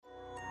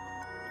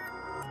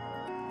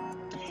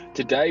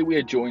Today we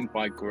are joined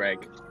by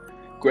Greg.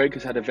 Greg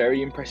has had a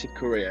very impressive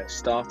career,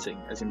 starting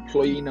as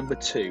employee number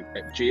 2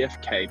 at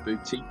GfK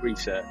Boutique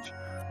Research,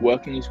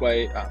 working his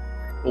way up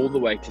all the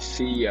way to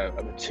CEO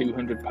of a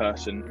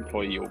 200-person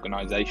employee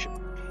organisation.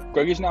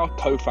 Greg is now a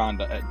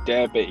co-founder at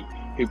Dare.Be,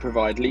 who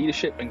provide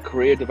leadership and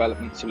career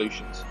development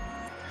solutions.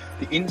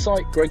 The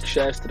insight Greg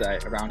shares today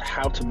around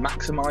how to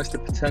maximise the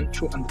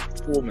potential and the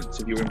performance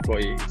of your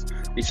employees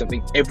is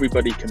something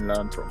everybody can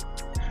learn from.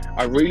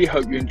 I really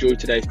hope you enjoy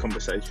today's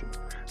conversation,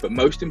 but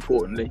most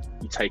importantly,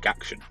 you take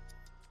action.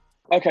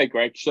 Okay,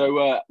 Greg,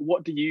 so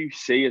what do you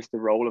see as the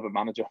role of a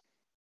manager?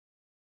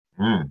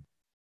 So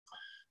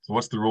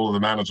what's the role of the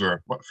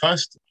manager? Well,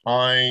 first,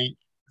 I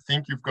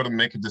think you've got to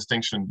make a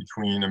distinction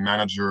between a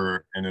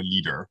manager and a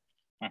leader.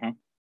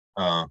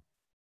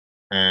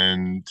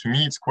 And to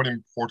me, it's quite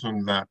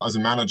important that as a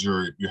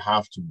manager, you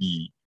have to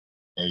be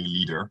a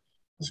leader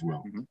as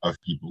well of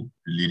people,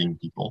 leading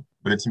people.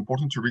 But it's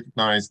important to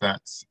recognize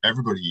that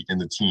everybody in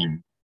the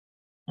team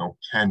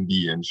can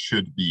be and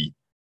should be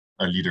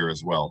a leader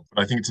as well.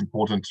 But I think it's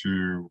important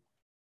to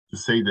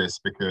say this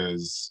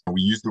because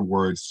we use the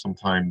words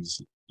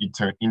sometimes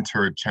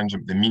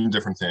interchangeable. They mean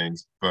different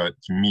things. But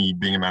to me,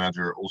 being a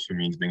manager also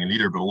means being a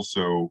leader, but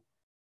also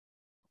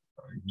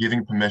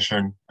giving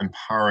permission,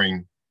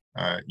 empowering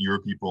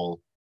your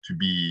people to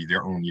be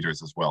their own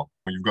leaders as well.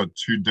 You've got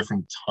two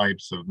different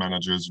types of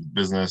managers: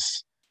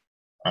 business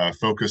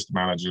focused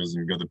managers, and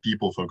you've got the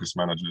people focused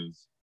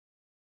managers.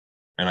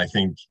 And I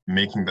think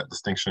making that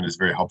distinction is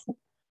very helpful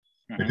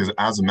because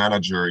as a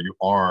manager, you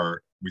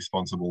are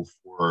responsible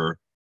for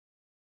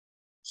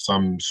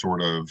some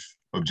sort of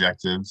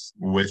objectives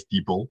with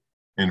people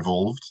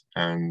involved,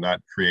 and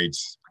that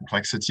creates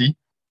complexity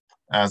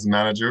as a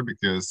manager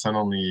because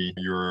suddenly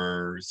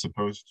you're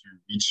supposed to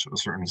reach a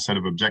certain set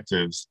of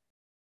objectives.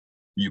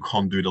 You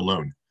can't do it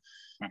alone.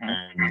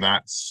 And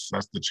that's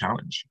the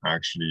challenge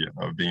actually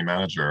of being a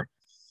manager.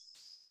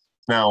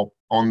 Now,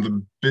 on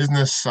the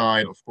business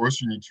side, of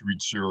course, you need to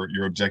reach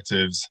your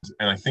objectives.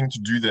 And I think to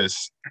do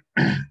this,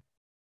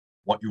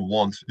 what you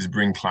want is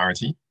bring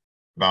clarity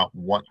about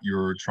what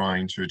you're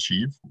trying to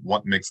achieve,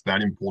 what makes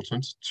that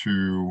important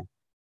to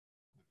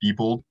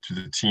people, to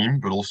the team,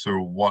 but also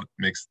what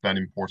makes that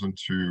important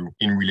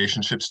in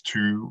relationships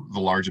to the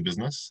larger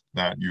business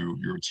that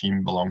your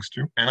team belongs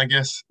to. And I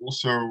guess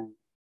also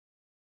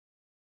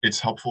it's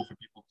helpful for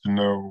people to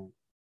know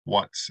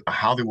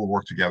how they will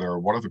work together,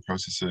 what are the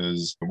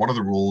processes, what are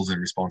the roles and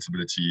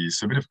responsibilities,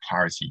 so a bit of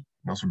clarity,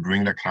 and also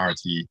bring that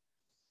clarity.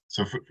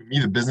 So for me,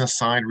 the business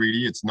side,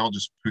 really, it's not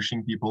just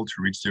pushing people to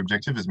reach the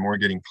objective, it's more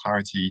getting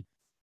clarity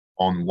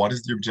on what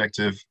is the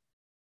objective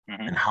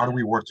and how do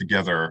we work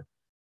together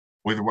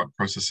with what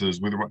processes,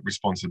 with what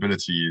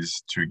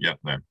responsibilities to get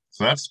there.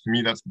 So that's, for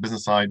me, that's the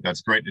business side.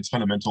 That's great. It's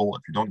fundamental.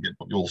 If you don't get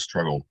it, you'll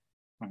struggle.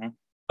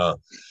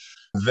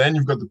 Then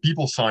you've got the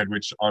people side,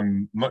 which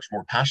I'm much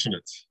more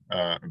passionate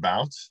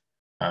about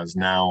as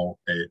now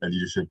a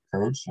leadership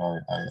coach.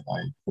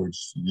 I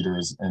coach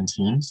leaders and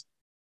teams.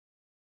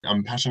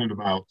 I'm passionate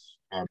about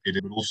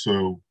it, but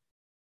also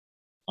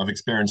I've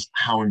experienced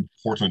how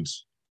important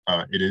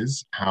it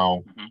is,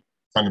 how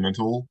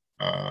fundamental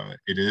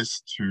it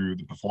is to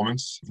the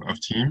performance of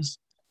teams.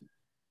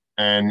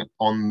 And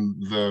on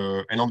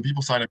the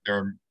people side, there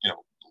are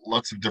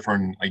lots of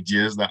different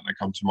ideas that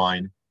come to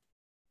mind.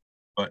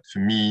 But for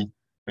me,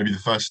 maybe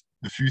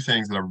the few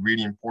things that are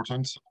really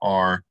important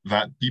are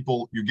that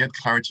you get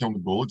clarity on the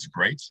goal, it's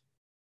great,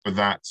 but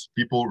that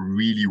people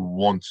really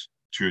want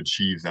to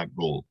achieve that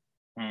goal.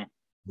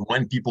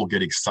 When people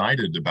get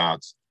excited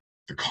about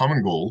the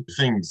common goal,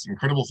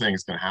 incredible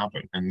things can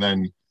happen. And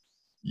then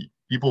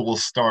people will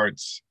start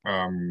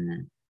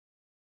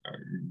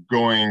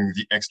going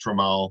the extra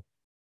mile,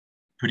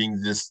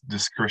 putting this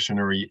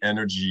discretionary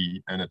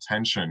energy and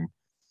attention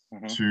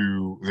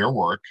to their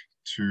work,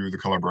 to the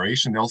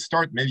collaboration. They'll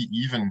start maybe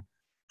even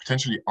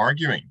potentially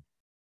arguing,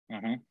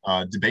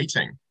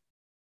 debating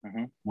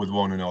with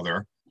one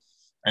another.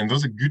 And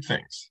those are good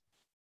things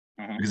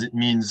because it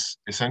means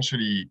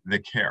essentially they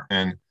care.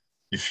 And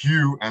if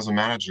you, as a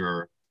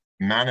manager,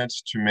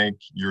 manage to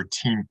make your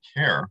team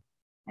care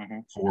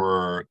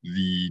for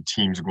the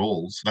team's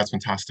goals, that's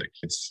fantastic.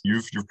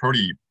 You've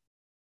probably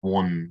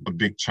won a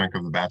big chunk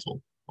of the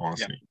battle,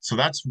 honestly. Yeah. So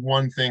that's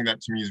one thing that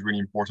to me is really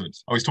important.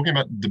 I was talking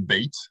about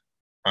debate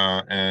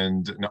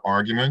and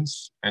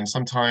arguments, and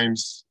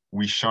sometimes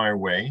we shy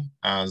away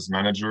as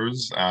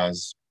managers,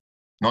 as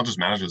not just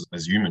managers,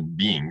 as human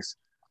beings.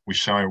 We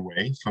shy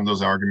away from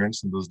those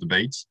arguments and those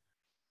debates.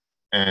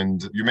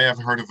 And you may have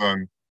heard of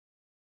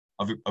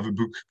a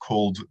book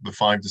called The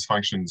 5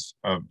 Dysfunctions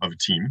of a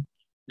Team.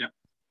 Yeah.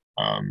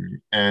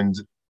 And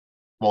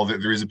well,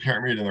 there is a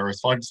pyramid, and there are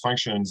 5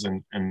 dysfunctions,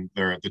 and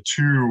there are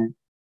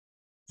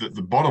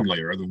the bottom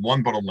layer, the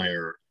one bottom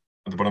layer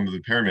at the bottom of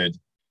the pyramid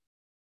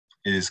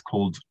is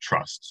called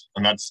trust.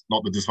 And that's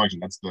not the dysfunction,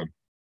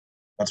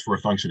 that's for a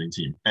functioning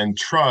team. And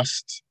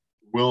trust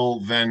will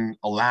then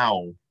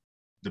allow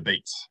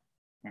debate.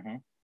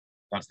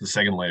 That's the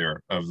second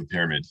layer of the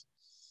pyramid.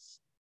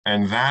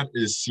 And that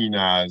is seen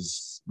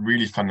as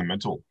really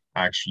fundamental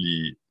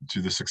actually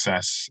to the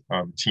success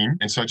of the team.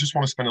 And so I just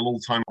want to spend a little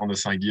time on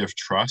this idea of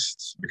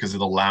trust because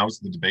it allows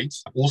the debate.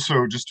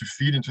 Also, just to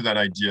feed into that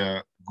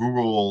idea,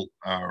 Google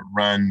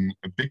ran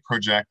a big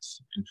project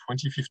in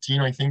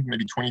 2015, I think,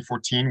 maybe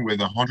 2014, with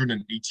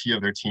 180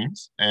 of their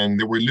teams. And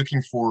they were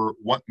looking for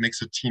what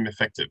makes a team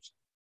effective.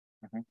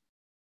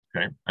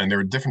 Okay. And there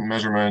are different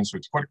measurements, so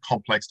it's quite a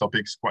complex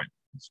topic.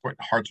 It's quite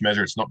hard to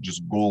measure. It's not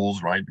just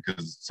goals, right?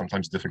 Because it's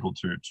sometimes difficult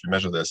to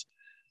measure this.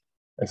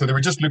 And so they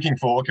were just looking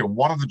for, okay,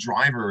 what are the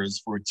drivers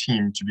for a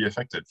team to be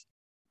effective?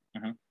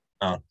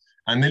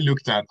 And they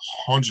looked at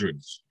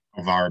hundreds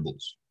of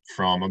variables,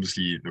 from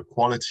obviously the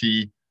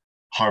quality,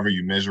 however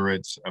you measure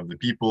it, of the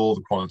people,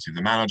 the quality of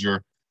the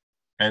manager.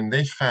 And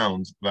they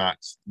found that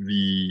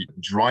the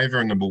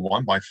driver number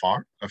one by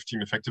far of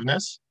team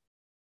effectiveness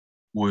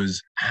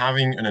was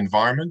having an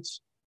environment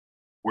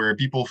where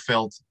people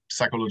felt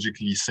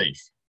psychologically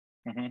safe.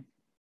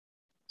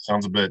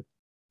 Sounds a bit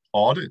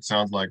odd. It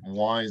sounds like,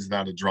 why is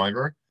that a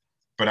driver?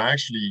 But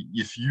actually,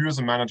 if you as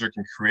a manager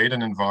can create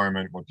an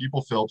environment where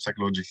people feel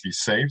psychologically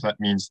safe, that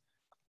means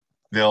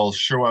they'll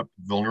show up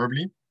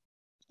vulnerably.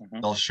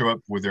 They'll show up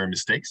with their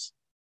mistakes.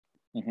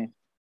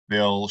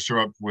 They'll show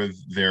up with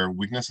their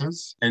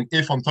weaknesses. And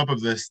if on top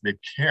of this, they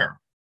care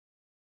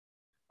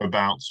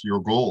about your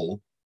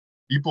goal,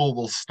 people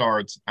will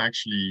start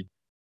actually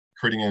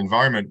creating an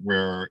environment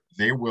where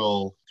they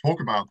will talk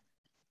about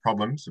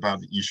problems, about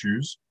the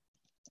issues,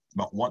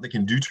 about what they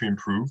can do to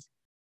improve.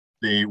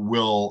 They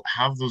will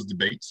have those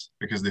debates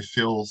because they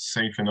feel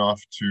safe enough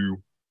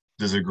to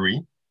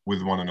disagree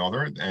with one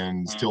another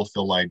and still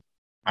feel like,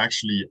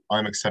 actually,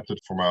 I'm accepted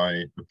for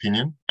my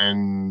opinion.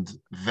 And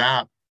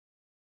that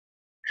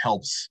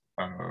helps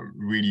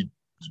really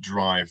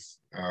drive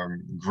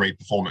great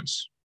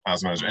performance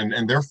as a manager.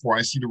 And therefore,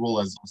 I see the role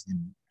as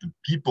the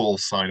people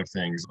side of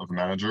things of a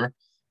manager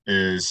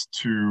is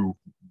to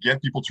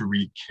get people to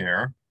really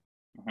care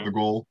the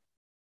goal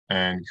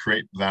and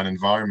create that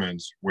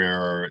environment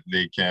where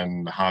they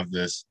can have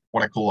this,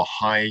 what I call a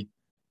high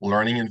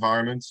learning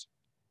environment,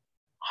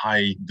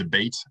 high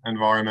debate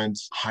environment,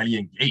 highly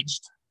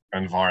engaged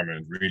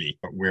environment, really,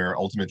 where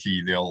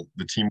ultimately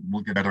the team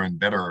will get better and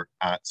better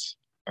at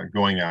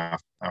going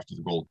after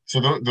the goal. So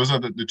those are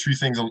the two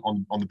things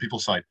on the people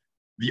side.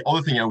 The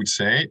other thing I would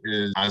say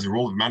is, as a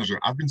role of manager,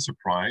 I've been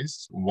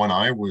surprised when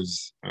I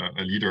was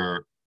a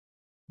leader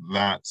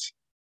that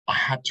I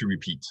had to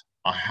repeat.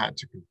 I had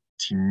to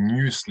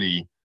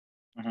continuously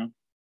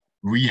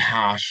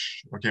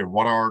rehash, okay,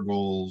 what are our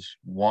goals?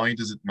 Why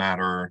does it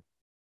matter?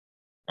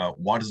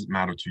 Why does it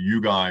matter to you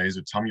guys?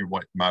 Or tell me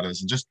what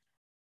matters. And just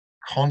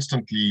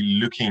constantly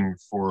looking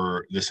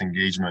for this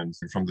engagement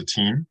from the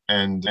team.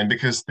 And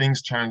because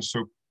things change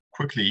so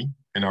quickly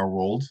in our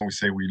world, we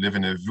say we live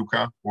in a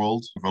VUCA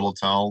world,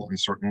 volatile,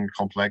 uncertain,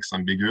 complex,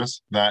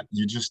 ambiguous, that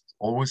you just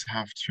always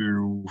have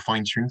to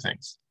fine tune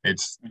things.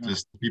 It's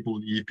just people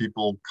leave,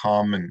 people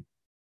come, and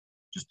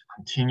just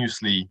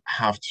continuously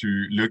have to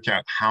look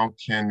at how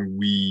can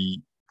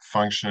we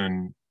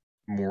function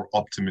more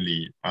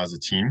optimally as a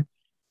team.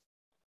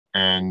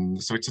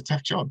 And so it's a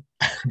tough job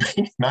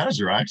being a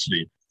manager,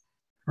 actually.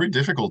 Very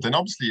difficult. And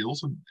obviously it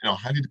also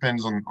highly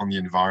depends on the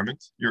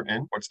environment you're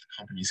in. What's the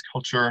company's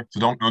culture? So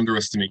don't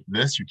underestimate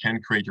this. You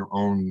can create your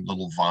own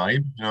little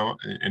vibe,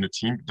 in a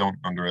team. Don't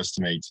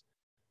underestimate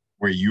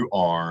where you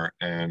are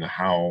and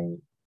how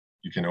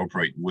you can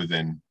operate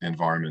within the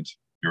environment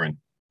you're in.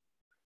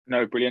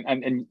 No, brilliant.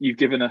 And you've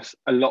given us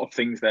a lot of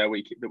things there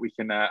that we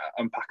can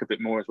unpack a bit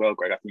more as well,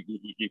 Greg. I think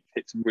you've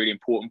hit some really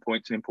important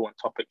points and important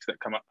topics that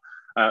come up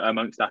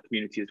amongst our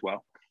community as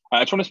well. I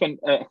just want to spend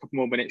a couple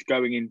more minutes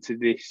going into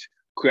this,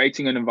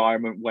 creating an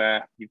environment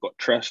where you've got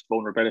trust,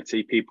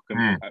 vulnerability, people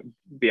can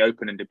be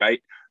open and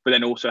debate, but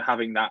then also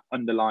having that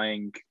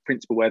underlying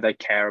principle where they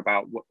care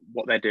about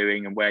what they're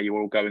doing and where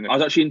you're all going. I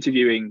was actually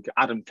interviewing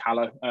Adam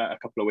Callow a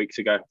couple of weeks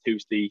ago,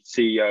 who's the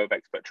CEO of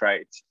Expert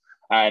Trades,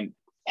 and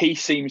he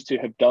seems to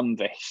have done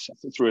this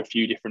through a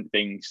few different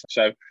things.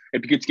 So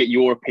it'd be good to get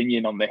your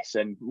opinion on this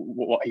and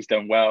what he's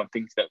done well and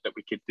things that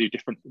we could do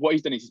different. What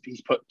he's done is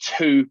he's put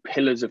two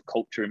pillars of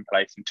culture in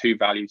place and two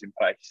values in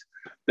place.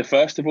 The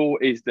first of all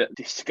is that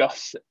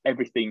discuss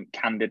everything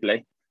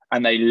candidly,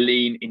 and they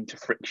lean into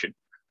friction.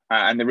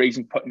 And the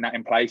reason putting that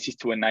in place is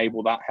to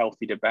enable that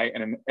healthy debate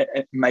and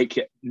make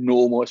it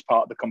normal as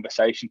part of the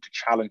conversation to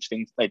challenge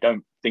things they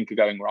don't think are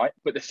going right.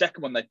 But the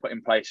second one they put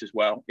in place as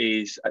well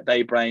is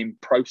they blame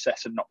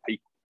process and not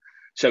people.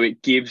 So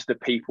it gives the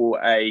people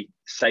a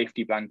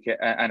safety blanket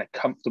and a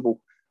comfortable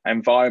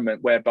environment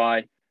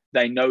whereby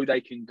they know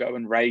they can go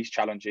and raise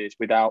challenges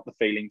without the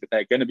feeling that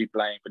they're going to be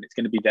blamed and it's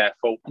going to be their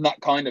fault. And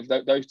that kind of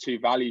those two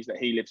values that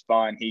he lives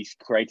by and he's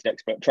created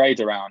Expert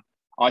Trades around,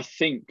 I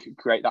think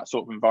create that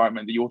sort of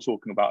environment that you're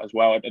talking about as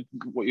well.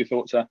 What your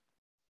thoughts are?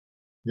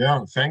 Yeah,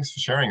 thanks for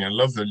sharing. I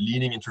love the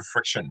leaning into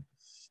friction.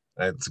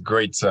 It's a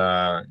great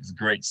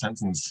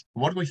sentence.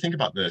 What do we think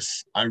about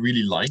this? I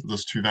really like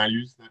those two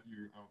values that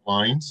you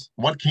outlined.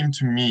 What came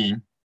to me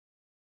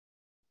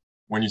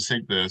when you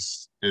say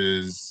this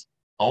is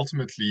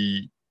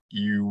ultimately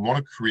you want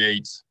to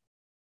create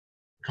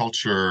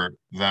culture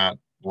that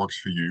works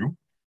for you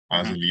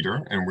as a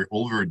leader, and we're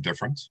all very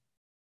different.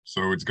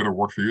 So it's got to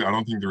work for you. I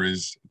don't think there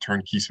is a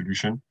turnkey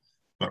solution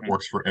that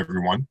works for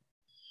everyone.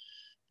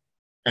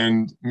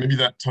 And maybe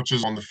that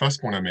touches on the first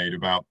point I made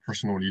about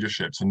personal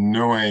leadership. So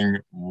knowing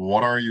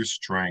what are your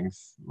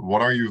strengths,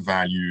 what are your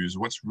values,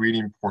 what's really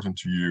important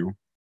to you,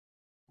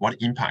 what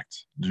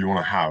impact do you want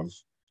to have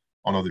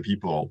on other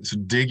people? So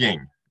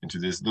digging into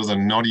this, those are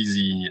not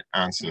easy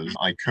answers.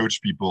 I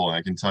coach people, and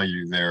I can tell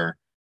you they're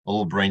a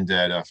little brain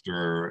dead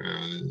after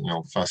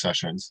first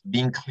sessions.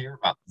 Being clear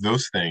about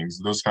those things,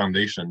 those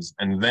foundations,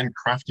 and then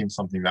crafting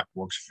something that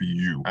works for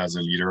you as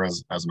a leader,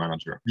 as a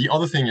manager. The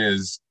other thing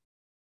is,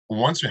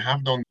 once you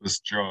have done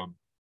this job,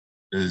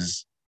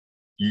 it's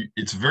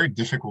very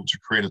difficult to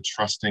create a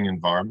trusting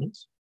environment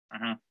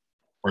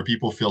where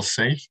people feel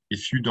safe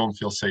if you don't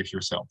feel safe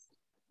yourself.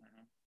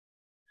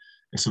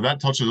 And so that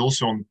touches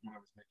also on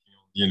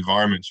the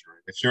environment you're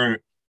in. If you're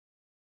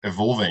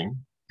evolving,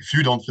 if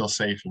you don't feel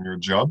safe in your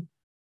job,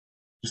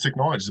 just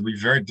acknowledge it'll be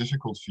very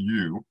difficult for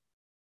you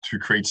to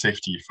create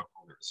safety for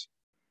others.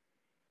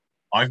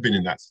 I've been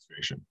in that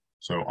situation,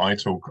 so I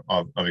talk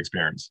of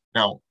experience.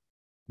 Now,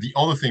 the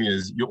other thing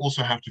is you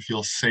also have to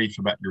feel safe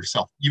about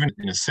yourself. Even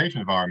in a safe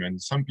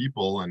environment, some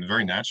people, and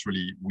very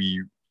naturally,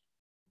 we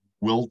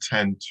will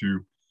tend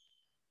to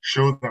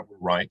show that we're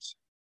right,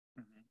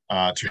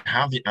 to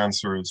have the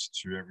answers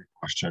to every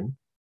question.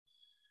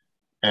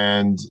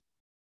 And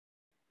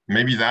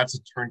maybe that's a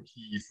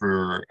turnkey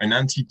for an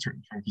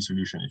anti-turnkey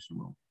solution, if you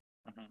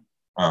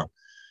will,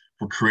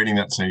 for creating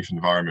that safe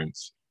environment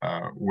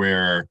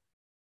where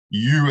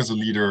you as a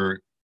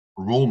leader,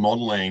 role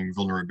modeling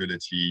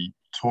vulnerability,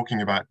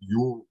 talking about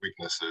your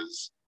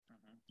weaknesses,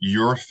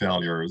 your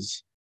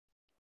failures,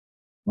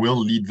 will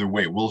lead the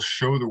way, will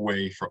show the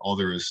way for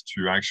others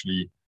to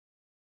actually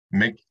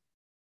make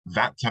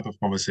that type of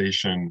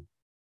conversation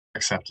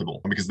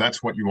acceptable, because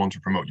that's what you want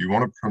to promote. You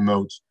want to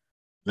promote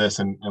this.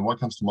 And what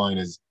comes to mind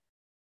is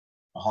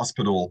a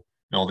hospital.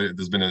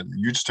 There's been a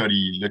huge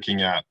study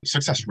looking at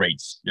success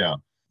rates,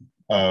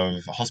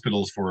 of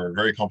hospitals for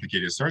very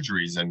complicated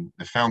surgeries. And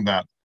they found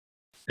that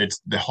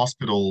it's the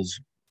hospitals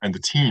and the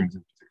teams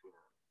in particular,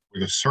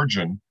 with a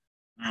surgeon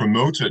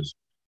promoted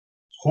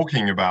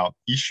talking about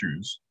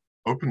issues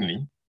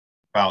openly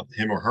about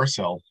him or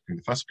herself in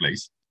the first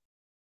place,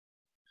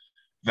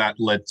 that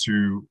led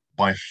to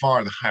by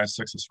far the highest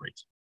success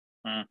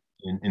rate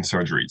in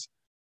surgeries.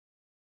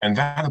 And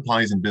that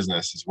applies in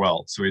business as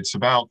well. So it's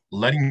about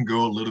letting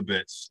go a little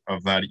bit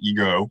of that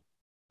ego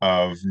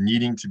of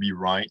needing to be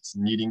right,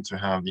 needing to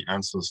have the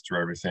answers to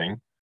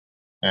everything,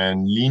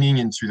 and leaning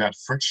into that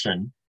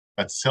friction,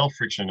 that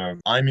self-friction of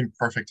I'm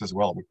imperfect as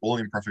well. We're all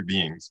imperfect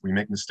beings. We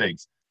make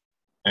mistakes.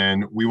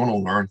 And we want to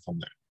learn from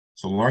them.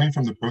 So learning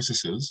from the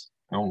processes,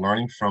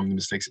 learning from the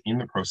mistakes in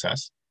the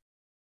process,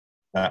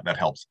 that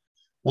helps.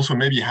 Also,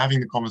 maybe having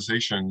the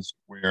conversations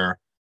where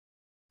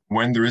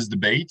when there is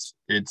debate,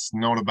 it's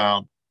not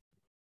about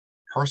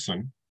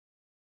person,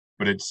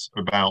 but it's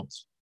about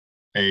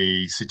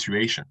a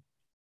situation.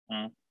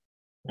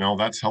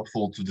 That's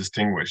helpful to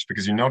distinguish,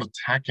 because you're not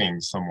attacking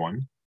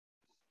someone.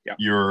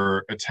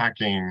 You're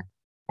attacking,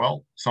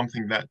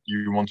 something that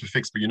you want to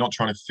fix, but you're not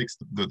trying to fix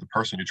the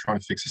person. You're trying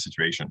to fix a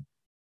situation.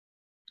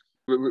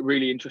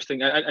 Really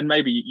interesting. And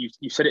maybe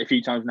you've said it a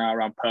few times now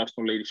around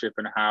personal leadership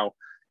and how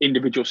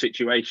individual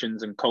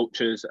situations and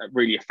cultures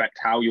really affect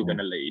how you're going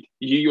to lead.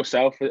 You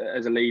yourself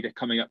as a leader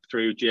coming up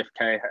through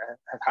GfK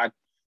have had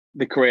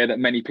the career that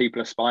many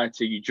people aspire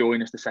to. You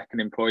join as the second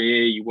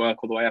employee, you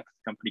work all the way up as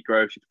the company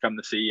grows, you become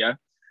the CEO.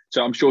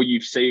 So I'm sure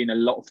you've seen a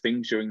lot of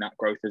things during that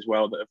growth as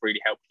well that have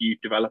really helped you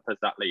develop as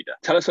that leader.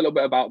 Tell us a little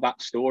bit about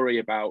that story,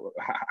 about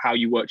how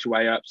you worked your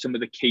way up, some of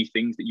the key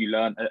things that you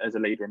learned as a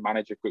leader and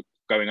manager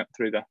going up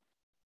through there.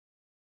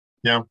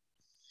 Yeah.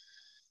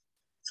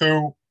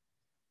 So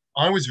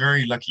I was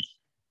very lucky.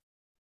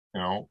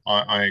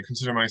 I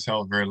consider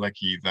myself very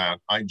lucky that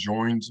I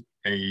joined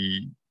a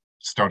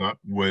startup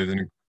with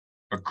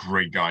a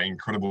great guy,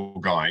 incredible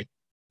guy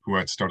who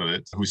had started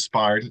it, who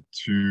aspired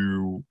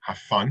to have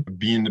fun,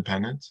 be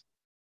independent,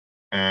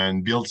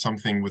 and build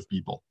something with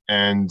people.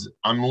 And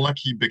I'm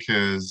lucky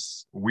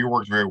because we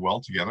worked very well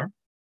together.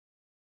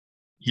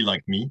 He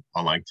liked me,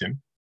 I liked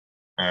him.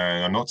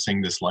 And I'm not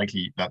saying this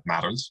lightly, that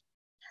matters.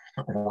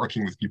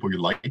 Working with people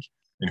you like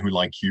and who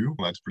like you,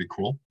 that's pretty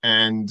cool.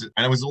 And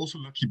I was also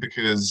lucky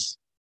because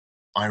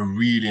I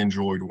really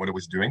enjoyed what I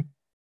was doing.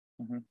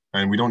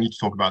 And we don't need to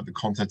talk about the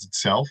content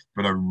itself,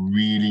 but I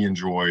really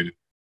enjoyed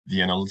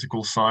the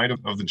analytical side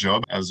of the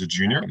job as a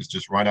junior. I was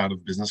just right out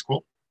of business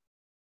school.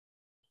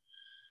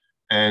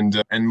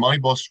 And my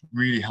boss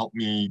really helped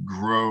me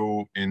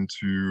grow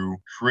into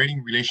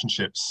creating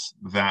relationships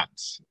that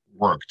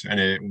worked. And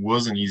it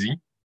wasn't easy.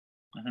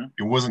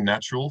 It wasn't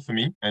natural for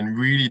me. And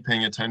really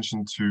paying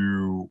attention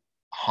to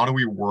how do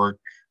we work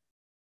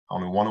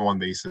on a one-on-one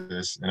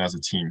basis and as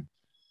a team.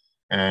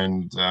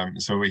 And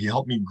so he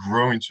helped me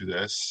grow into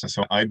this.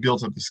 So I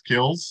built up the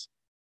skills,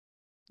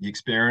 the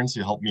experience.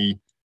 He helped me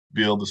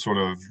build a sort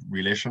of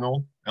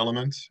relational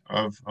element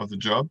of the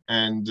job.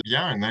 And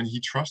yeah, and then he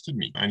trusted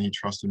me and he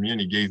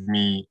gave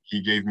me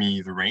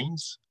the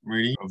reins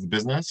really of the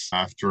business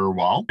after a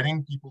while.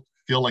 Getting people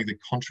to feel like they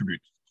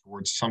contribute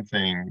towards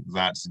something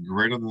that's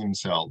greater than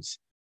themselves,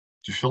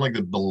 to feel like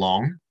they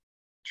belong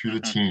to the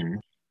team,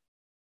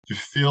 to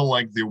feel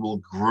like they will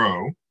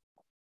grow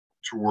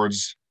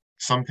towards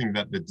something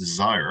that they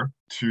desire,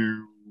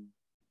 to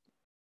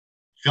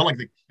feel like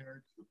they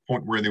care to the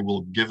point where they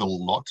will give a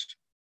lot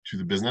to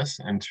the business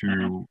and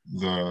to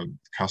the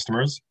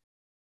customers.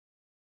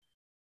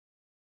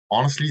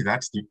 Honestly,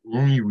 that's the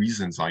only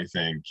reasons I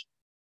think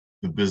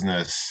the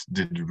business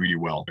did really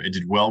well. It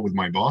did well with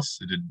my boss.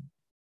 It did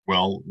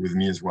well with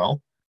me as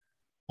well.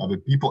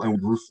 But people, and we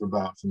grew from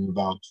about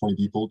 20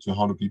 people to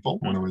 100 people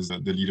when I was the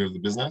leader of the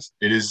business.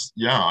 It is,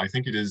 yeah, I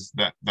think it is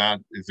that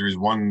if there is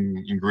one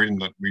ingredient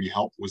that really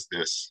helped was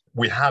this.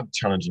 We had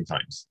challenging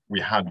times.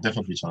 We had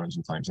definitely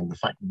challenging times. And the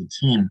fact that the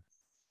team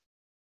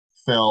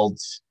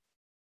felt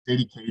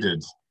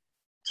dedicated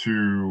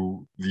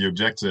to the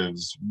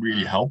objectives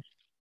really helped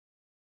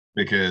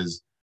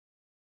because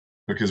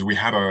we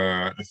had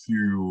a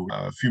few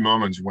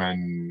moments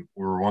when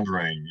we were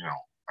wondering,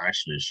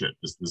 actually, shit,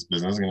 this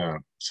business is going to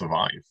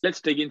survive.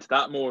 Let's dig into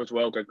that more as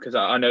well, Greg, because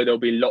I know there'll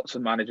be lots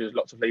of managers,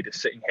 lots of leaders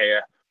sitting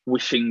here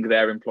wishing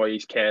their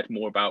employees cared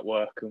more about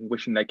work and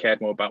wishing they cared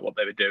more about what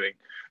they were doing.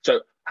 So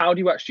how do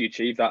you actually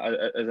achieve that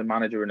as a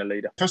manager and a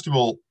leader? First of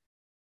all,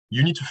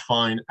 you need to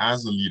find,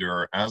 as a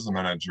leader, as a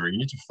manager, you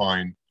need to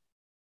find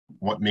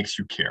what makes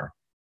you care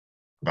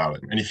about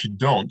it. And if you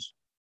don't,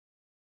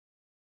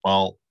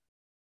 well,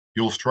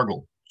 you'll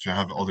struggle to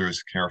have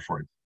others care for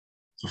it.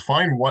 So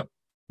find what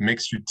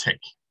makes you tick.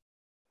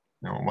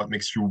 What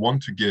makes you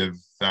want to give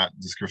that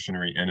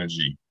discretionary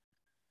energy.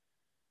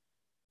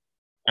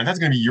 And that's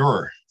going to be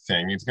your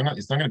thing. It's not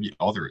going to be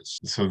others.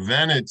 So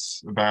then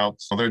it's about,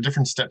 there are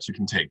different steps you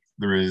can take.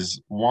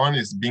 One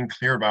is being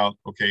clear about,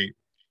 okay,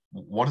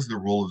 what is the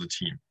role of the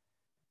team?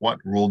 What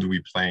role do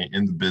we play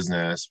in the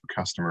business for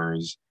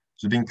customers?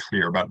 So being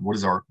clear about what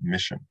is our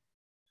mission.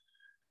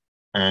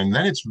 And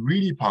then it's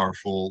really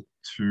powerful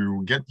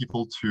to get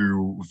people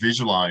to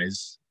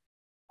visualize,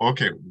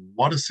 okay,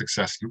 what does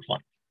success look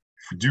like?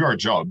 If we do our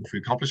job, if we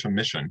accomplish a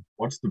mission,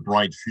 what's the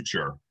bright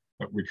future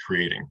that we're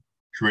creating?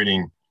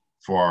 Creating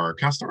for our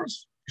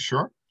customers,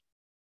 sure.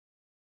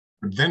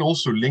 But then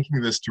also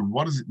linking this to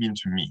what does it mean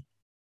to me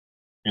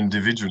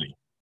individually?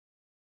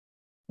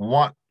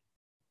 What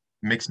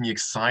makes me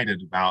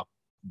excited about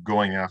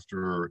going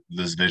after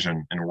this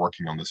vision and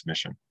working on this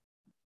mission?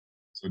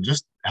 So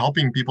just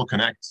helping people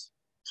connect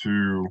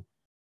to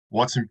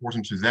what's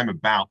important to them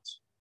about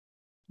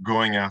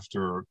going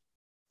after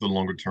the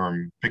longer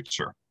term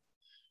picture.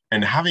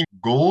 And having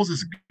goals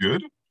is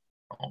good.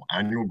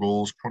 Annual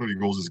goals, quarterly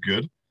goals is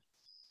good.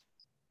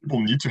 People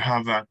need to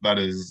have that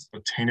is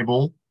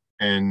attainable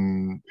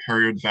in a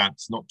period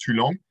that's not too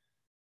long.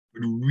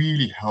 It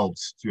really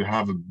helps to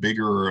have a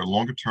bigger,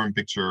 longer term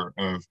picture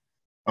of,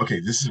 okay,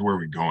 this is where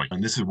we're going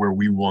and this is where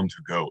we want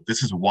to go.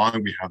 This is why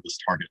we have this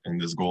target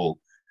and this goal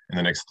in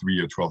the next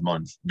 3 or 12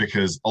 months,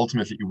 because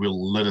ultimately it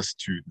will lead us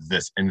to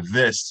this. And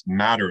this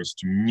matters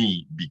to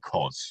me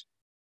because.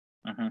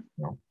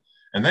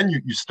 And then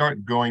you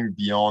start going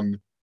beyond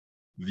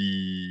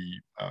the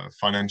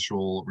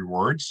financial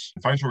rewards.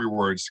 Financial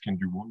rewards can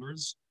do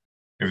wonders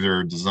if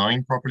they're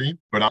designed properly,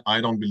 but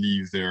I don't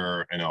believe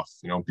they're enough.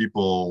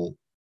 People,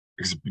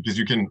 because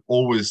you can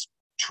always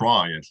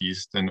try at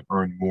least and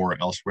earn more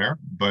elsewhere.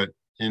 But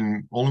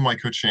in all of my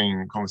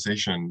coaching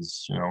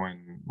conversations,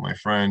 and my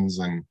friends,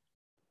 and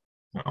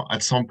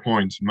at some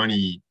point,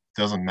 money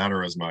doesn't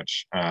matter as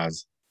much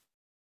as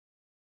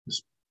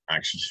just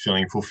actually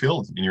feeling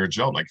fulfilled in your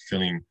job, like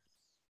finding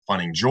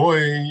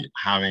joy,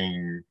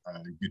 having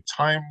a good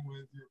time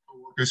with your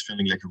coworkers,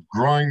 feeling like you're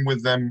growing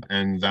with them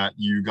and that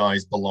you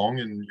guys belong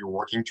and you're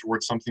working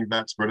towards something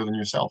that's better than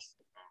yourself.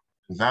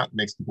 That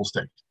makes people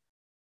stay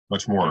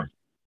much more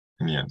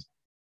in the end.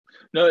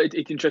 No,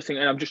 it's interesting.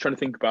 And I'm just trying to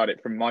think about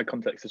it from my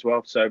context as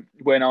well. So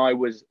when I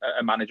was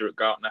a manager at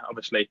Gartner,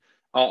 obviously,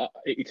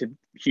 it's a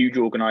huge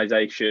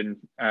organization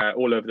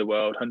all over the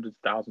world, hundreds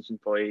of thousands of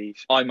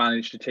employees. I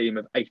managed a team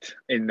of 8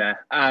 in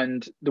there.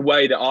 And the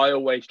way that I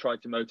always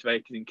tried to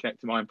motivate and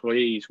connect to my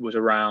employees was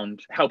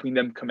around helping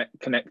them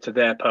connect to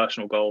their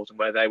personal goals and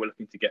where they were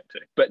looking to get to.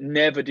 But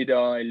never did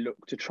I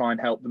look to try and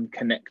help them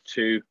connect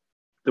to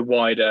the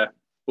wider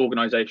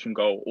organization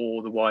goal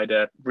or the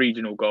wider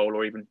regional goal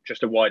or even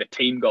just a wider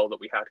team goal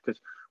that we had,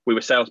 because we were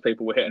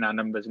salespeople, we're hitting our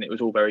numbers and it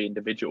was all very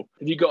individual.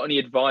 Have you got any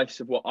advice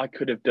of what I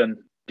could have done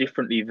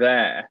differently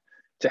there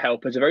to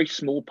help, as a very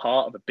small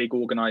part of a big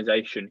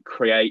organization,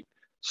 create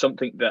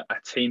something that a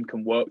team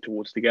can work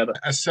towards together?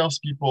 As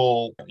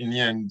salespeople, in the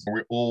end,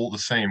 we're all the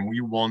same.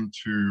 We want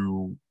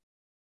to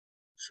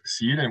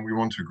succeed and we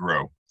want to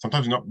grow.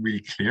 Sometimes not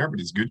really clear, but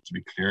it's good to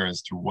be clear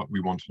as to what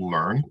we want to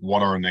learn,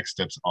 what our next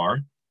steps are.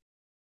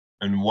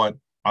 And what,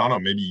 I don't know,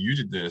 maybe you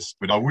did this,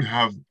 but I would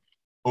have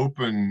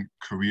open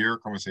career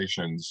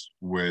conversations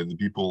with the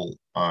people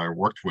I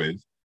worked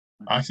with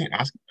I think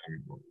asking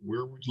them,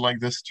 where would you like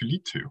this to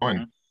lead to?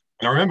 And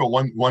I remember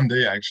one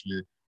day actually,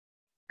 a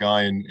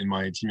guy in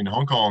my team in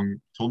Hong Kong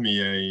told me,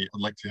 hey,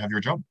 I'd like to have your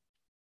job.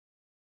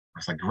 I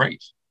was like,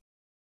 great.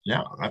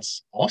 Yeah,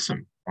 that's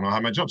awesome. I want to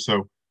have my job.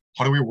 So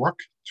how do we work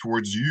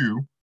towards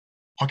you?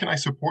 How can I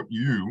support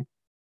you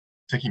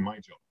taking my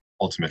job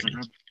ultimately?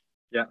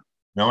 Yeah.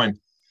 No, and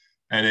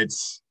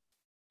it's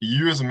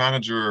you as a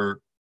manager,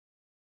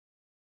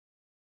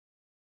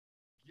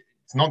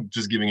 it's not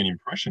just giving an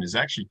impression, it's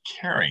actually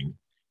caring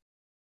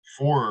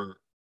for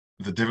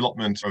the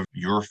development of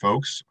your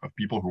folks, of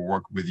people who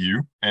work with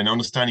you, and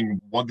understanding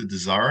what they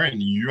desire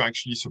and you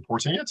actually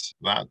supporting it,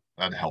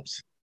 that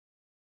helps.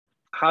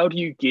 How do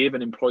you give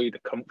an employee the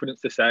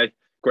confidence to say,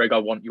 Greg, I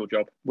want your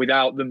job,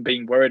 without them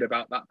being worried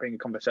about that being a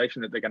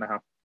conversation that they're going to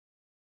have?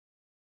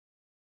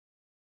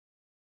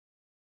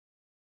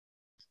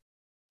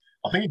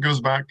 I think it goes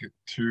back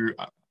to,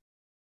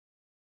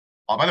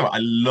 by the way, I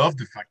love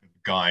the fact that the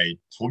guy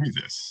told me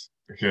this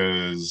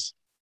because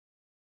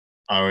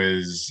there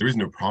is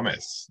no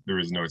promise. There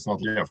is no, it's not,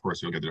 yeah, of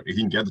course, he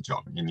didn't get the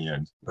job in the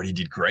end, but he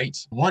did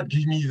great. What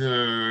gave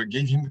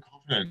him the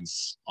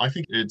confidence? I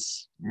think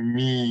it's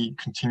me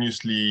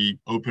continuously,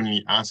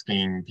 openly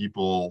asking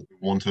people who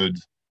wanted,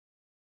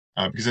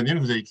 because at the end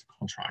of the day, it's a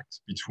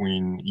contract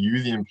between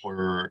you, the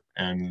employer,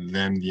 and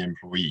them, the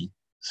employee,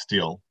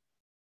 still.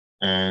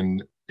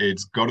 And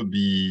it's got to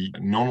be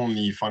not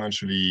only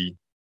financially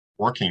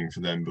working for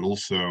them, but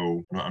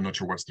also, I'm not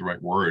sure what's the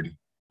right word,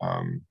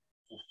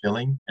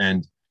 fulfilling.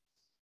 And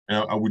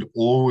I would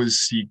always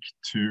seek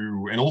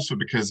to, and also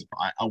because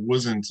I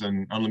wasn't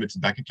an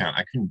unlimited bank account,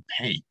 I couldn't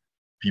pay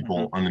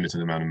people unlimited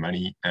amount of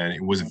money. And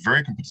it was a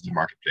very competitive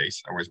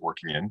marketplace I was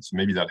working in. So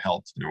maybe that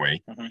helped in a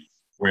way.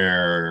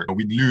 Where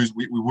we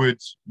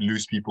would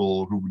lose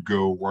people who would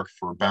go work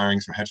for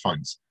banks or hedge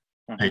funds,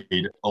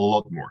 paid a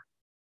lot more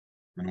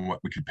than what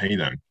we could pay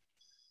them.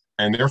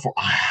 And therefore,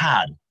 I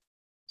had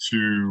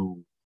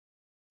to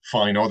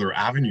find other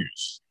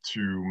avenues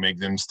to make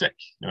them stick.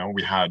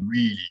 We had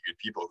really good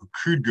people who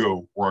could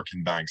go work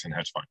in banks and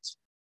hedge funds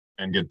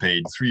and get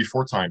paid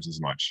 3-4 times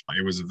as much.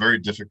 It was a very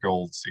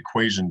difficult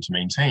equation to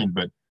maintain,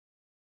 but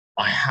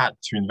I had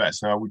to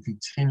invest. Now I would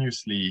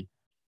continuously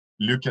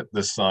look at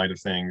this side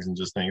of things and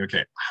just think,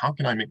 okay, how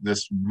can I make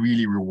this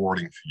really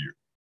rewarding for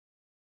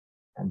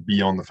you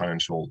beyond the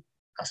financial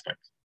aspect?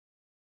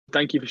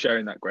 Thank you for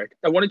sharing that, Greg.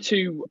 I wanted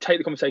to take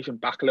the conversation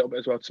back a little bit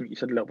as well to something you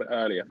said a little bit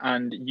earlier.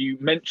 And you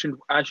mentioned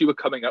as you were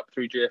coming up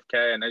through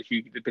GFK and as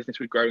the business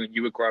was growing and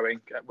you were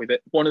growing with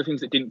it, one of the things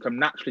that didn't come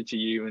naturally to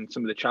you and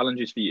some of the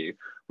challenges for you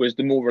was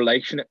the more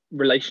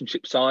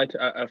relationship side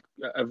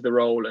of the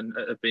role and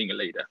of being a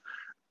leader.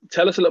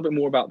 Tell us a little bit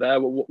more about there.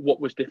 What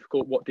was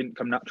difficult? What didn't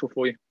come natural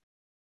for you?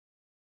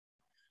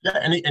 Yeah,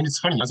 and it's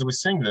funny, as I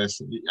was saying this,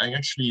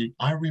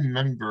 I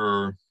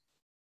remember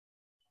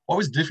what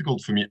was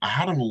difficult for me, I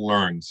hadn't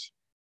learned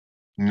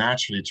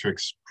naturally to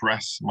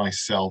express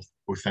myself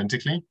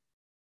authentically,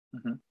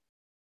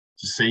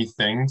 to say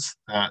things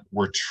that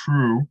were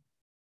true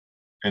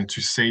and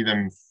to say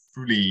them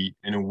fully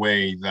in a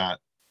way that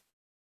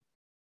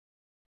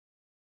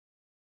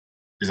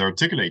is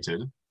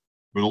articulated,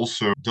 but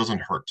also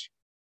doesn't hurt.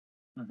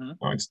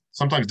 It's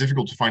sometimes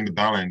difficult to find the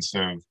balance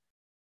of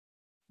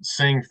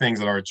saying things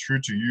that are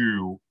true to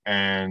you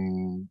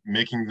and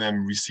making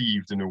them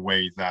received in a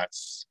way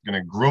that's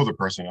going to grow the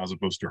person as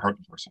opposed to hurt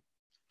the person.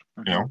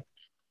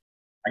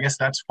 I guess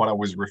that's what I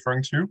was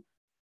referring to.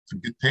 It's a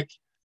good pick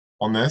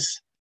on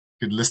this,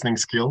 good listening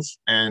skills.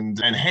 And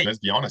hey, let's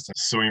be honest,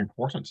 it's so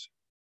important.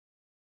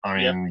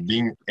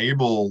 Being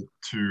able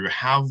to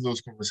have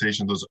those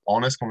conversations, those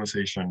honest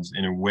conversations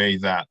in a way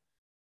that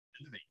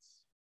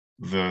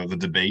elevates the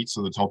debates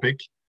or the topic,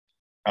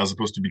 as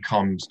opposed to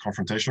becomes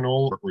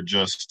confrontational or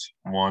just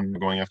one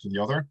going after the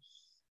other.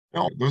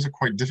 No, those are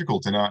quite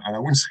difficult, and I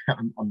wouldn't say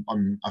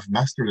I've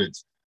mastered it,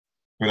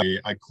 but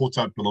I caught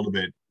up a little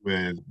bit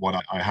with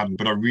what I hadn't.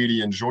 But I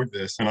really enjoyed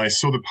this, and I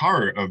saw the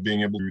power of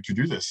being able to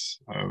do this.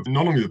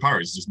 Not only the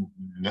power, it's just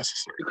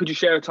necessary. Could you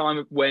share a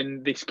time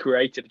when this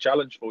created a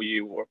challenge for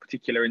you, or a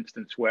particular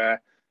instance where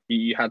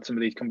you had some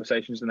of these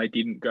conversations and they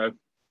didn't go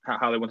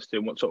how they wanted to,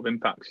 and what sort of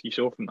impacts you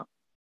saw from that?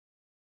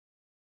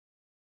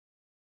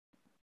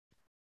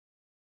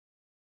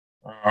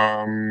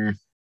 I'm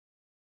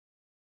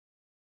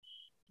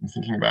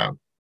thinking about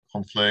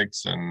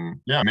conflicts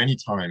and many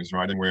times,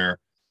 right? And where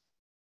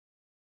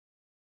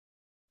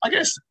I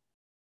guess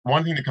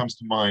one thing that comes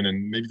to mind,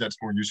 and maybe that's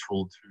more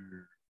useful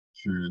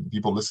to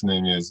people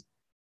listening, is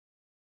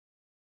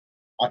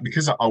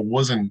because I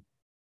wasn't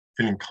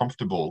feeling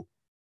comfortable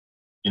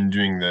in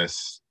doing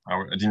this,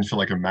 I didn't feel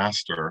like a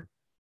master,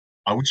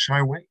 I would shy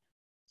away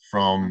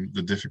from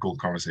the difficult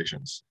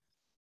conversations.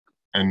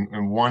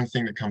 And one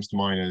thing that comes to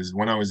mind is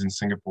when I was in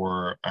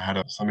Singapore, I had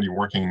somebody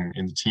working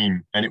in the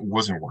team and it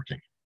wasn't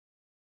working.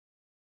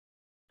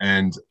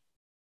 And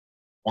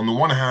on the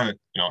one hand,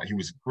 he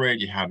was great,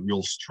 he had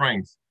real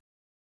strength,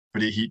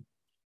 but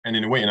and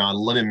in a way, I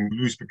let him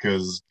loose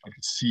because I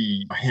could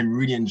see him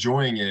really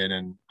enjoying it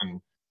and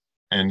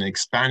and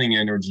expanding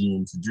energy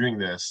into doing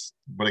this,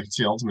 but I could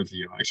see ultimately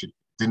it actually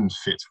didn't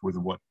fit with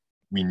what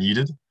we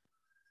needed.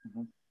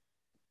 Mm-hmm.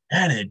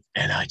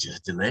 And I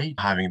just delayed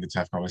having the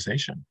tough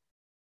conversation.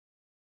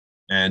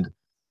 And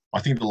I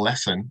think the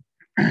lesson,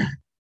 for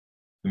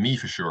me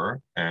for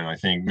sure, and I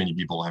think many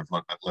people have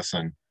learned that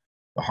lesson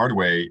the hard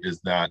way, is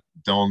that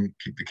don't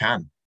kick the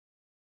can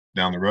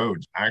down the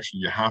road. Actually,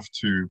 you have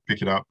to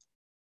pick it up.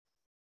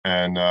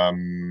 And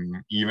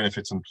even if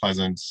it's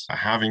unpleasant,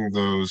 having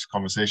those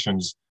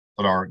conversations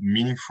that are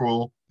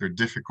meaningful, they're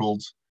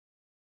difficult.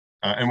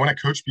 And when I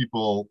coach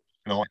people,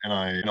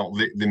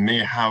 they may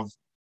have,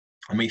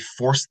 I may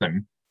force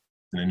them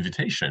an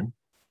invitation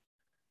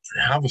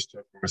to have those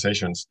tough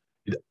conversations.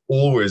 It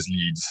always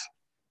leads,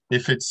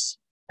 if it's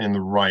in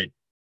the right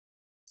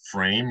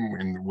frame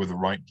and with the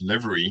right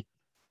delivery,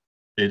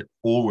 it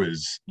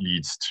always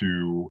leads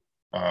to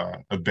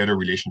a better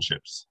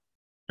relationship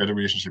with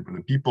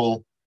the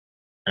people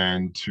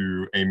and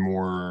to a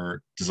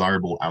more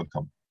desirable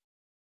outcome.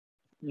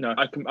 No,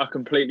 I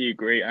completely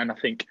agree. And I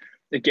think,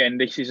 again,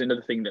 this is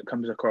another thing that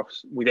comes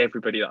across with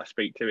everybody that I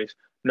speak to is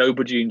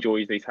nobody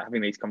enjoys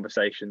having these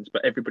conversations,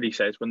 but everybody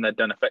says when they're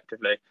done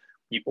effectively,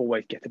 you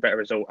always get a better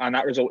result. And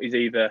that result is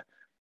either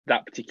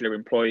that particular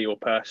employee or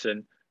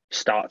person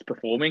starts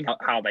performing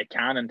how they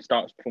can and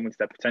starts performing to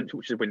their potential,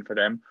 which is a win for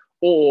them,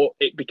 or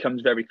it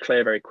becomes very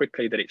clear very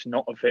quickly that it's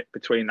not a fit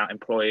between that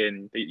employee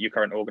and your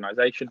current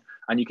organization,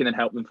 and you can then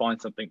help them find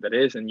something that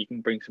is, and you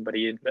can bring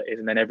somebody in that is,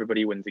 and then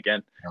everybody wins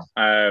again.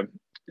 Yeah.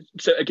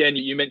 So again,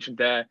 you mentioned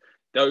there,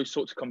 those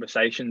sorts of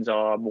conversations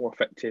are more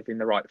effective in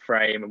the right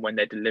frame and when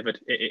they're delivered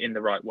in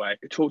the right way.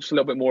 Talk to us a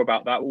little bit more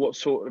about that. What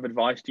sort of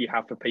advice do you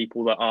have for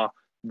people that are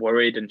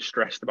worried and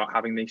stressed about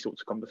having these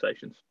sorts of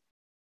conversations?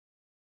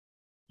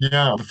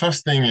 Yeah, the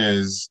first thing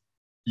is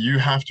you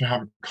have to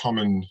have a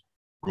common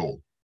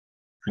goal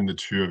between the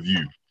two of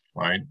you,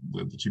 right?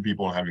 The two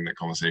people having that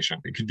conversation.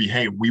 It could be,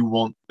 hey, we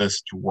want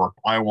this to work.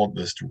 I want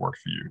this to work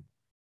for you.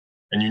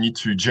 And you need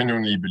to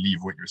genuinely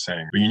believe what you're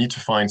saying, but you need to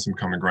find some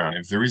common ground.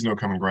 If there is no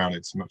common ground,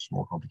 it's much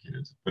more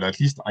complicated, but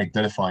at least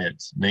identify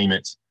it, name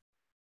it,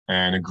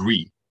 and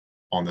agree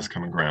on this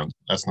common ground.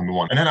 That's number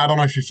one. And then I don't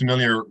know if you're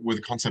familiar with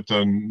the concept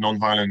of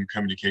nonviolent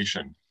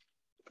communication.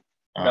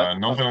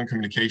 Nonviolent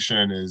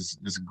communication is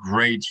a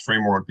great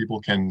framework. People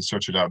can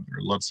search it up. There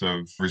are lots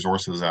of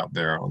resources out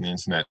there on the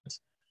internet.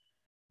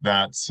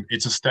 That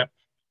it's a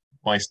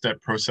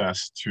step-by-step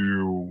process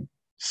to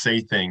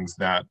say things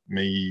that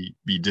may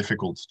be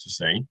difficult to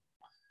say.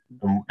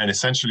 And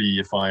essentially,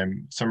 if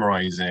I'm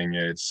summarizing,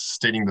 it's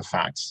stating the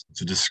facts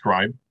to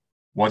describe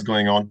what's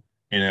going on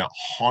in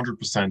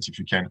 100%, if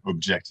you can,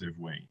 objective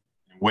way,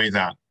 in a way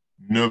that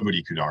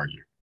nobody could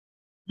argue.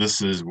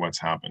 This is what's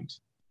happened.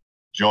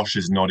 Josh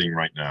is nodding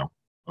right now.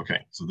 Okay,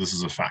 so this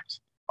is a fact.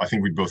 I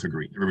think we both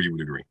agree. Everybody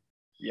would agree.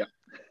 Yeah.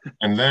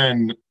 And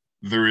then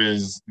there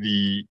is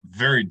the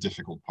very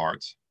difficult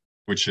part,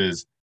 which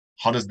is,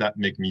 how does that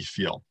make me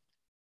feel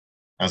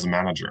as a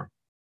manager?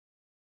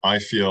 I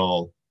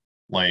feel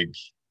like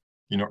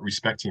you're not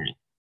respecting me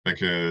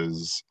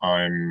because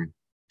I'm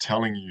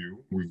telling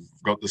you we've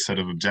got the set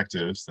of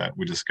objectives that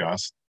we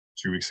discussed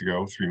 2 weeks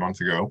ago, 3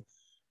 months ago,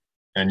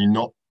 and you're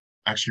not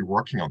actually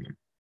working on them.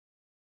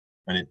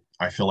 And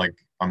I feel like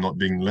I'm not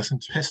being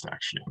listened to, pissed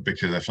actually,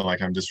 because I feel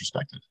like I'm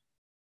disrespected.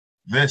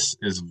 This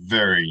is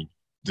very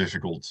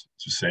difficult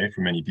to say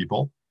for many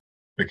people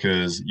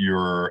because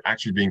you're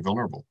actually being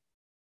vulnerable,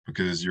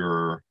 because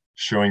you're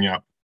showing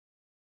up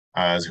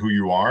as who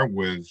you are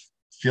with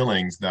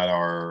feelings that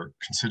are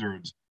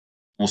considered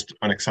almost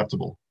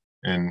unacceptable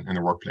in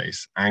the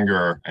workplace.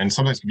 Anger, and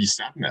sometimes it can be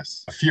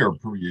sadness. Fear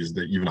probably is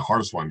even the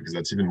hardest one because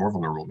that's even more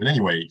vulnerable. But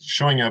anyway,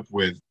 showing up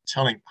with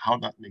telling how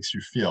that makes you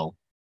feel,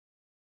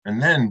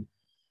 and then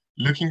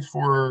looking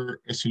for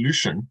a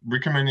solution,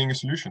 recommending a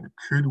solution.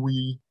 Could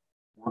we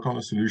work on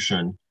a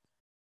solution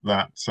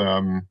that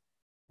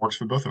works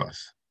for both of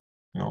us?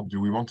 Do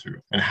we want to?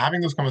 And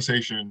having those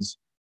conversations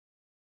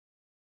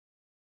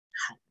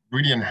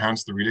really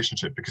enhance the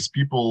relationship, because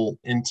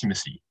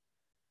intimacy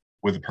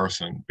with a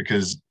person,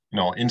 because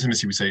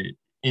intimacy, we say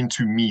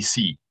into me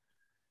see.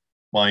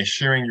 By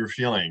sharing your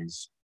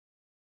feelings,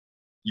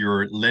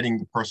 you're letting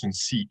the person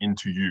see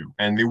into you,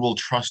 and they will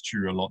trust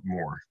you a lot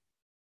more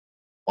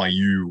by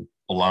you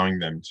allowing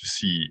them to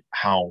see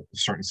how a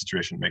certain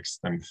situation makes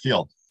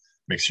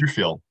you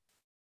feel.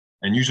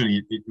 And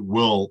usually it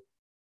will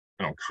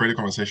create a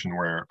conversation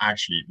where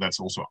actually that's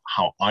also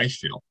how I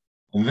feel.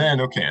 And then,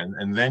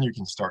 and then you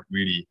can start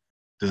really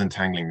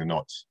disentangling the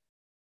knots.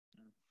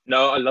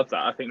 No, I love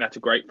that. I think that's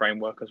a great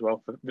framework as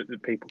well for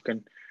that people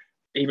can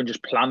even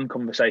just plan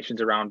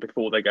conversations around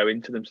before they go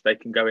into them, so they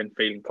can go in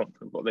feeling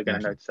confident what they're going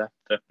to notice there.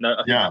 So, no,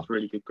 I think that's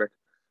really good, Greg.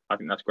 I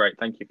think that's great.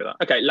 Thank you for that.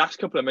 Okay, last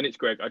couple of minutes,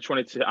 Greg. I just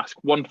wanted to ask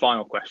one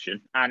final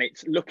question, and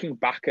it's looking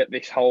back at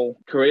this whole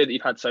career that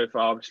you've had so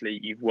far. Obviously,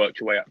 you've worked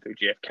your way up through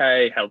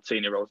GfK, held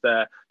senior roles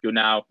there. You're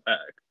now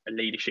a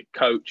leadership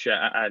coach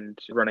and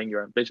running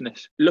your own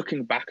business.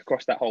 Looking back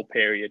across that whole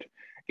period,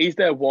 is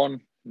there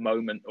one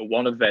moment or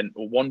one event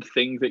or one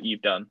thing that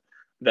you've done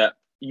that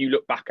you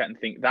look back at and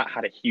think that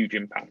had a huge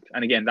impact?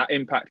 And again, that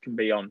impact can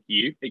be on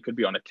you, it could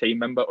be on a team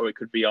member, or it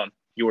could be on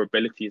your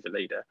ability as a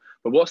leader.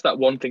 But what's that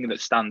one thing that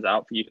stands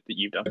out for you that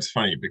you've done? It's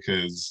funny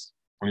because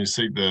when you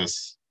say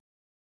this,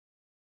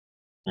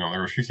 there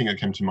are a few things that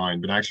came to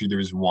mind, but actually there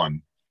is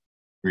one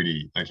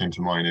really that came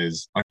to mind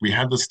is we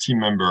had this team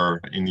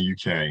member in the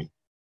UK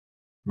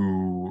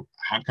who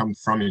had come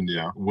from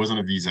India, was on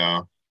a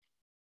visa,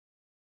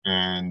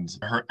 and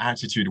her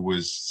attitude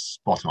was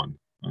spot on.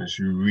 I mean,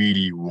 she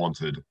really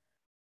wanted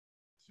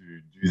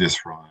to do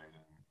this right,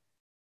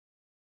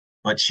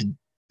 but she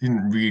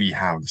didn't really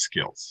have the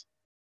skills.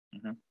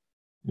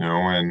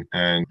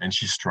 And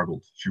she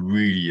struggled. She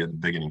really, at the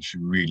beginning, she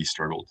really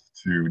struggled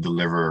to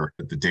deliver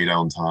the data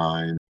on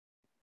time.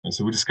 And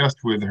so we discussed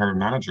with her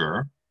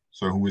manager,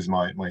 who was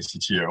my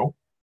CTO,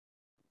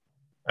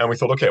 and we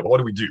thought, okay, well, what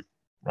do we do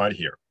right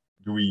here?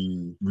 Do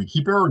we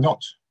keep her or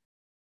not?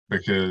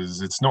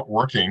 Because it's not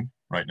working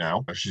right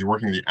now. She's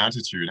working the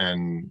attitude,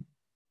 and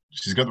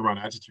she's got the right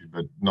attitude,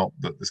 but not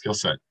the skill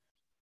set.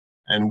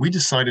 And we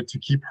decided to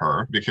keep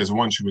her because,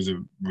 one, she was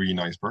a really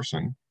nice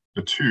person,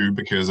 but two,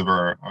 because of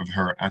her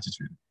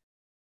attitude.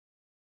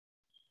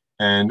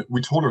 And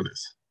we told her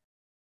this.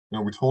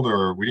 We told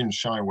her, we didn't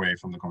shy away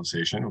from the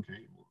conversation.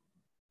 Okay,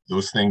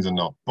 those things are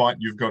not, but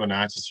you've got an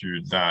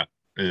attitude that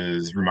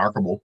is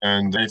remarkable.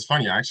 And it's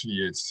funny,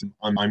 actually,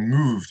 I'm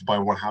moved by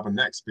what happened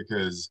next,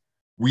 because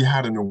we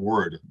had an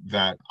award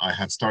that I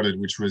had started,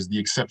 which was the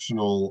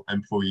Exceptional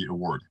Employee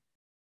Award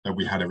that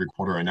we had every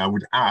quarter. And I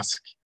would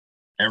ask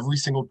every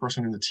single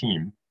person in the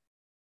team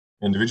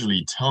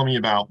individually, tell me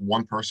about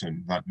one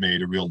person that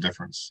made a real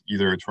difference,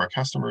 either to our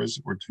customers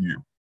or to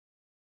you.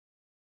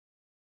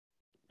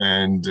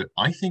 And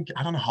I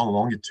don't know how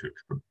long it took,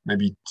 but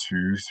maybe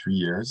 2-3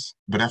 years.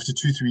 But after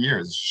 2-3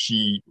 years,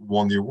 she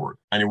won the award.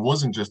 And it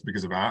wasn't just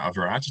because of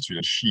her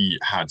attitude. She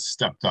had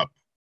stepped up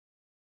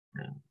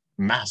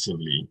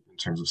massively in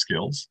terms of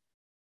skills.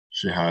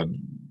 She had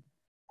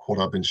caught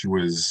up, and she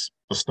was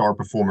a star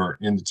performer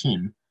in the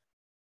team.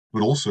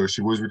 But also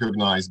she was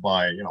recognized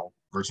by,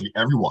 virtually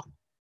everyone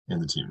in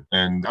the team.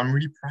 And I'm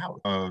really proud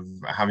of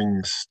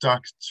having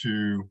stuck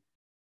to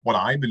what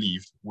I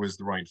believed was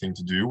the right thing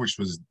to do, which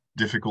was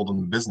difficult in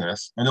the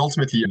business. And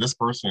ultimately, this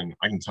person,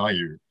 I can tell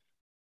you,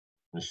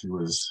 she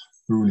was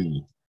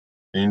fully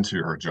into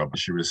her job.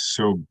 She was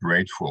so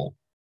grateful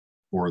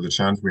for the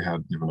chance we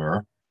had given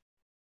her.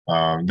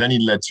 Then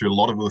it led to a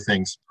lot of other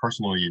things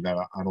personally that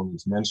I don't need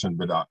to mention,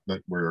 but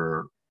that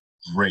were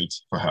great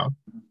for her.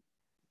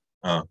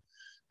 That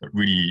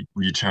really,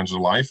 really changed her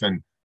life.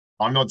 And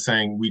I'm not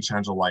saying we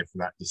changed her life for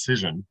that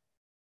decision,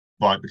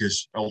 but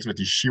because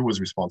ultimately she was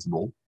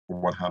responsible for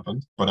what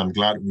happened. But I'm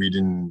glad we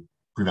didn't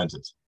prevent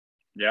it.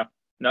 Yeah.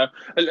 No.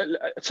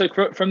 So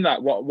from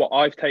that, what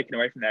I've taken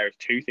away from there is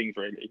two things,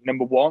 really.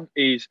 Number one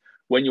is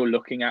when you're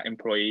looking at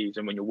employees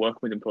and when you're working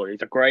with employees,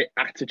 a great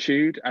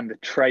attitude and the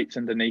traits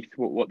underneath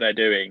what they're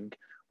doing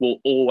will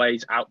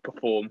always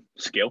outperform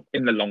skill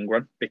in the long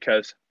run,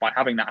 because by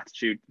having that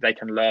attitude, they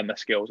can learn their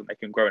skills and they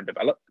can grow and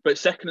develop. But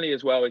secondly,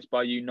 as well, is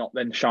by you not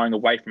then shying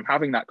away from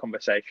having that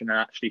conversation and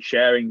actually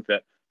sharing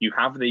that you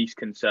have these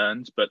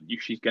concerns, but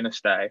she's going to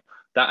stay.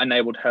 That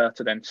enabled her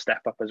to then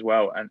step up as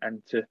well,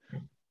 and to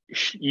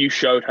you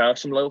showed her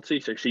some loyalty,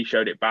 so she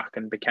showed it back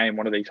and became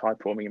one of these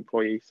high-performing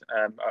employees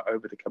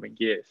over the coming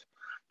years.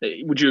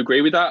 Would you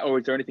agree with that, or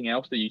is there anything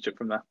else that you took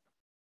from that?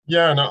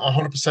 Yeah, no,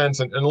 100%.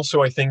 And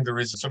also, I think there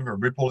is sort of a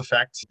ripple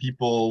effect.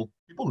 People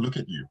look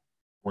at you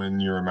when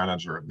you're a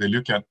manager. They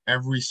look at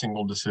every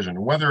single decision,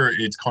 whether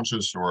it's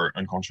conscious or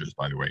unconscious,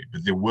 by the way,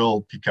 but they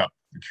will pick up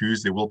the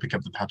cues, they will pick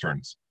up the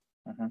patterns.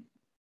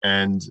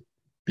 And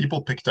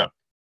people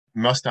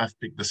must have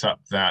picked this up,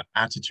 that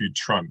attitude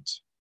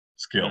trumped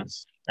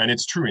skills. And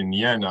it's true. In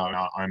the end,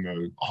 I'm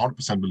a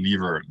 100%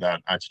 believer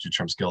that attitude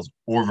trumps skills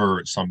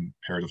over some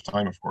period of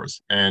time, of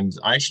course. And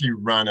I actually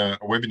ran a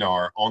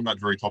webinar on that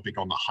very topic,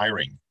 on the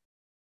hiring.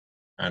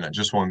 And I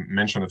just want to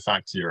mention a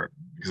fact here,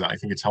 because I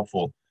think it's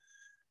helpful.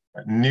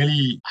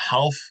 Nearly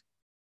half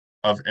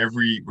of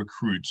every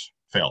recruit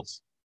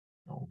fails,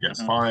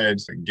 gets fired,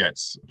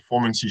 gets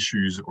performance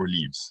issues, or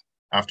leaves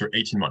after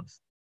 18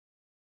 months.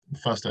 The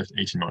first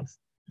 18 months.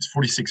 It's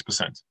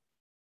 46%.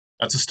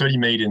 That's a study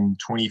made in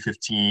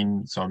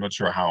 2015, so I'm not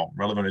sure how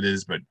relevant it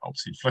is, but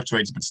obviously it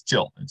fluctuates, but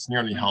still, it's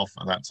nearly half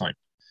at that time.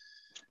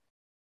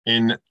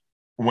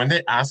 When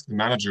they asked the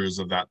managers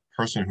of that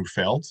person who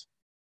failed,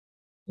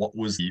 what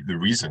was the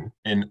reason?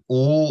 In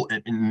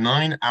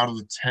 9 out of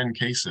the 10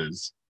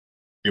 cases,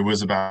 it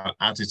was about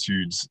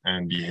attitudes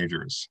and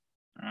behaviors.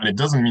 And it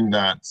doesn't mean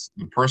that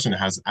the person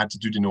has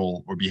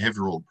attitudinal or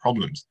behavioral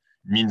problems.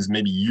 It means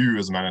maybe you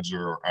as a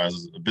manager or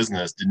as a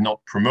business did not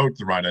promote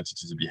the right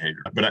attitudes and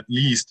behavior, but at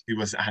least in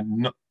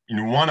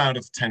 1 out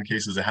of 10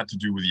 cases, it had to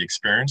do with the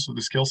experience of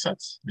the skill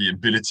sets, the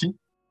ability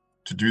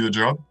to do the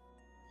job.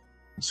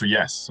 So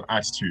yes,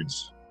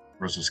 attitudes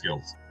versus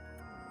skills.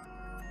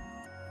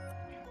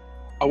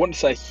 I want to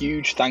say a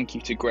huge thank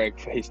you to Greg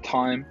for his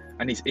time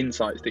and his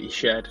insights that he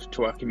shared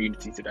to our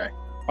community today.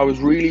 I was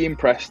really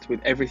impressed with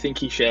everything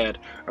he shared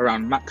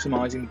around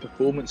maximising the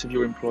performance of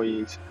your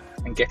employees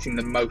and getting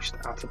the most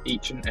out of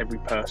each and every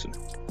person.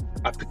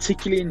 I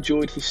particularly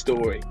enjoyed his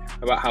story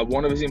about how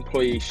one of his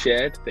employees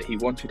shared that he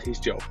wanted his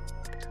job.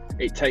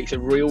 It takes a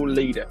real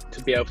leader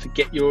to be able to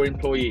get your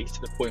employees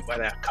to the point where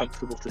they are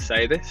comfortable to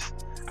say this,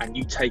 and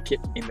you take it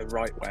in the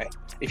right way.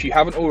 If you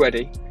haven't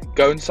already,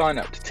 go and sign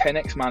up to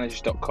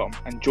 10xmanagers.com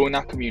and join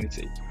our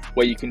community,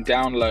 where you can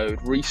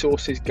download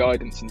resources,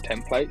 guidance and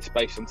templates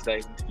based on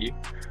today's interview,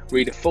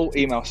 read a full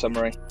email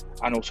summary,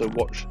 and also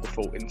watch the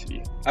full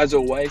interview. As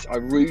always, I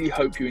really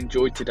hope you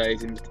enjoyed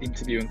today's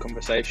interview and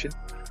conversation,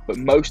 but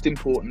most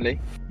importantly,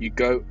 you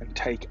go and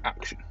take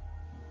action.